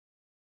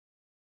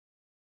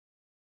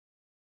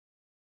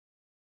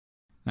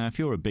Now, if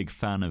you're a big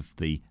fan of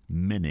the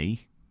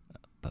Mini,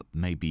 but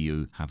maybe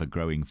you have a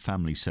growing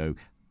family, so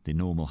the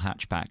normal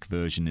hatchback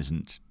version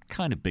isn't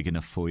kind of big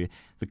enough for you,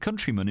 the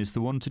Countryman is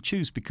the one to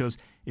choose because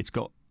it's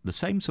got the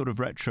same sort of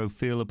retro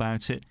feel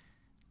about it.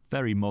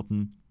 Very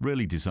modern,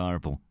 really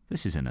desirable.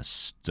 This is in a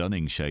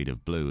stunning shade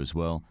of blue as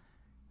well.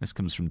 This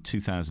comes from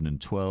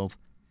 2012.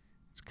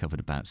 It's covered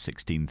about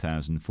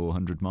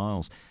 16,400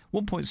 miles.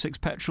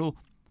 1.6 petrol,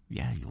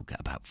 yeah, you'll get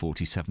about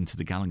 47 to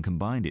the gallon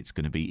combined. It's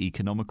going to be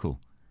economical.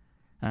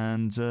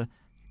 And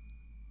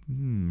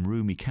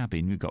roomy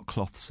cabin. We've got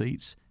cloth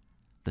seats.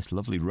 This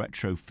lovely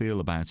retro feel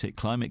about it.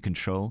 Climate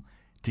control,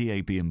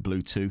 DAB and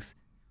Bluetooth.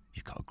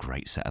 You've got a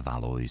great set of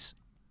alloys.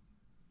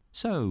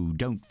 So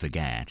don't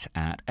forget,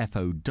 at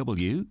FOW,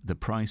 the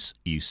price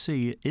you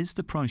see is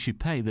the price you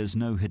pay. There's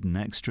no hidden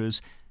extras.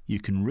 You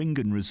can ring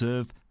and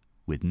reserve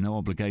with no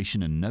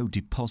obligation and no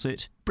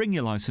deposit. Bring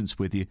your licence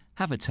with you,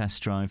 have a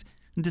test drive,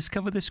 and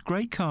discover this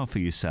great car for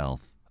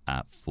yourself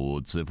at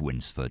Fords of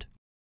Winsford.